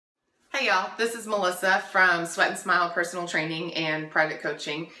Hey y'all, this is Melissa from Sweat and Smile Personal Training and Private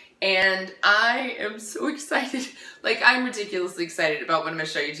Coaching, and I am so excited. Like, I'm ridiculously excited about what I'm going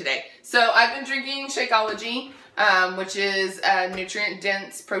to show you today. So I've been drinking Shakeology, which is a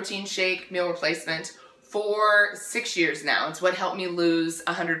nutrient-dense protein shake meal replacement for 6 years now. It's what helped me lose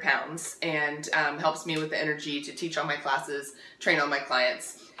 100 pounds and helps me with the energy to teach all my classes, train all my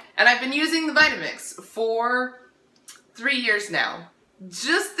clients. And I've been using the Vitamix for 3 years now.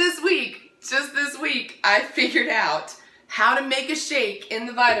 Just this week, I figured out how to make a shake in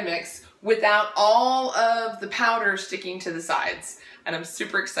the Vitamix without all of the powder sticking to the sides. And I'm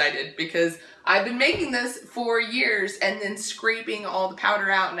super excited because I've been making this for years and then scraping all the powder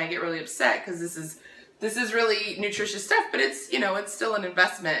out, and I get really upset because this is really nutritious stuff, but it's, you know, it's still an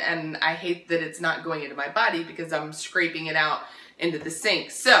investment, and I hate that it's not going into my body because I'm scraping it out into the sink.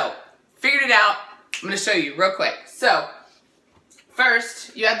 So, figured it out. I'm going to show you real quick. So,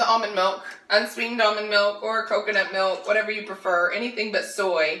 first, you add the almond milk, unsweetened almond milk or coconut milk, whatever you prefer, anything but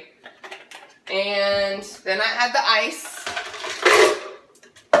soy. And then I add the ice.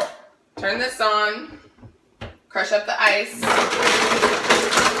 Turn this on, crush up the ice.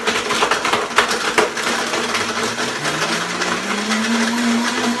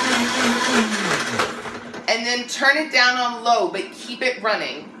 And then turn it down on low, but keep it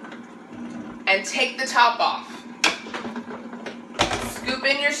running. And take the top off. Scoop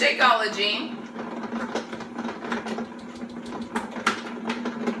in your Shakeology.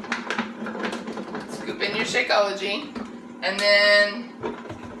 Scoop in your Shakeology. And then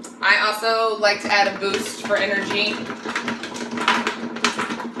I also like to add a boost for energy.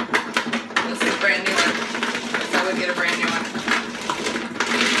 This is a brand new one. So I would get a brand new one.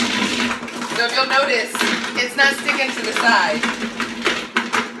 So if you'll notice, it's not sticking to the side.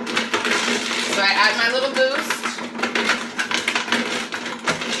 So I add my little boost.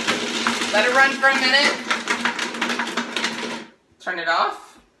 Let it run for a minute. Turn it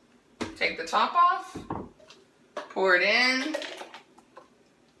off. Take the top off. Pour it in.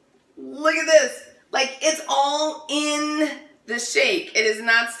 Look at this. Like, it's all in the shake. It is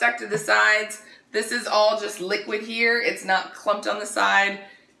not stuck to the sides. This is all just liquid here. It's not clumped on the side.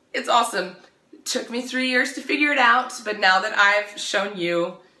 It's awesome. It took me 3 years to figure it out, but now that I've shown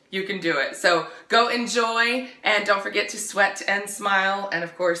you, you can do it. So go enjoy, and don't forget to sweat and smile, and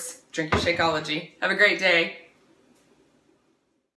of course, drink your Shakeology. Have a great day.